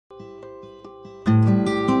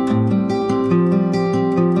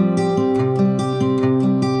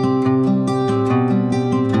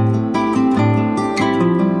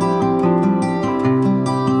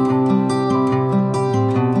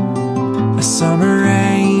Summer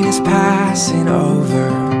rain is passing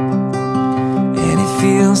over, and it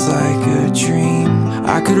feels like a dream.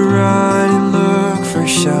 I could run and look for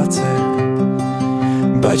shelter,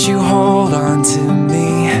 but you hold on to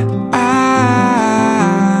me.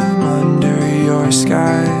 I'm under your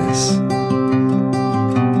skies.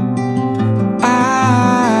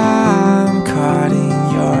 I'm caught in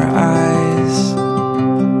your eyes.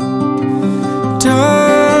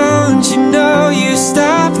 Don't you know you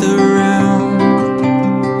stop the room,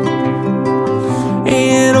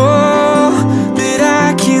 and all that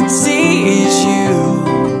I can see is you.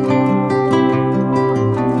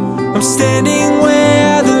 I'm standing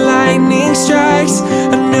where the lightning strikes.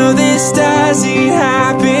 I know this doesn't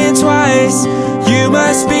happen twice. You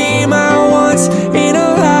must be my once in a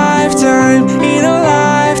lifetime, in a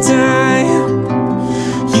lifetime.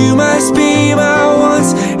 You must be my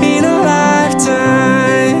once in a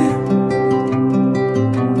lifetime.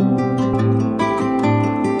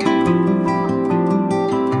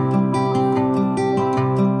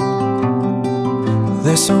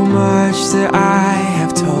 There's so much that I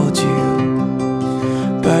have told you,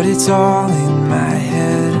 but it's all in my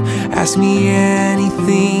head. Ask me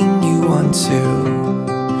anything you want to,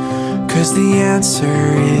 'cause the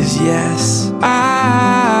answer is yes.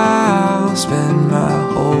 I'll spend my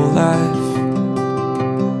whole life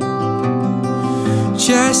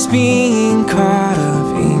just being caught up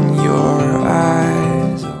in your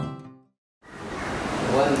eyes.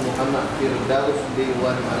 Wan Muhammad Firdaus bin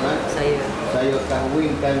Wan Muhammad, saya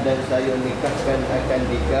kahwinkan dan saya nikahkan akan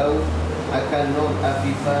dikau akan Nur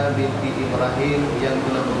Afifah binti Ibrahim yang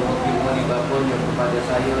telah mewakili wali bapanya kepada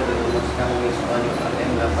saya dengan mas kahwin sebanyak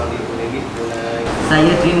RM8.000 tunai.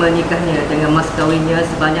 Saya terima nikahnya dengan mas kahwinnya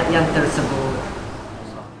sebanyak yang tersebut.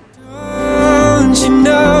 Don't you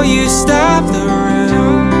know you stop the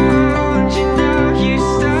room,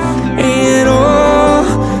 and all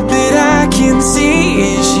that I can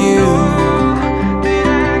see is you.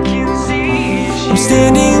 I'm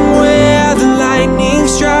standing where the lightning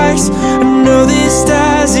strikes. I know this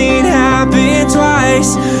doesn't happen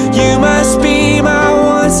twice. You must be my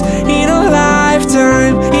once in a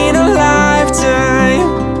lifetime, in a lifetime.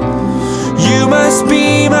 You must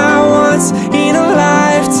be my once in a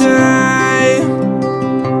lifetime.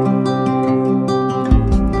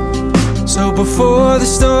 So before the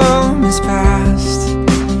storm is past,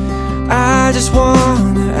 I just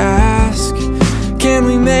wanna ask, can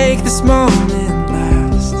we make this moment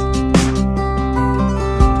last?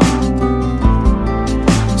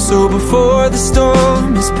 So before the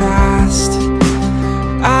storm is past,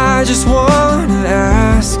 I just wanna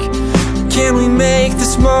ask, can we make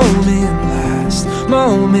this moment last?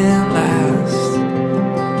 Moment last.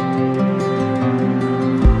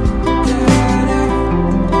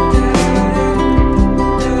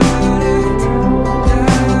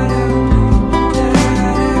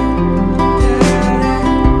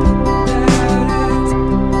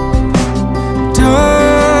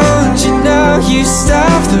 You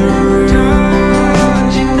stop the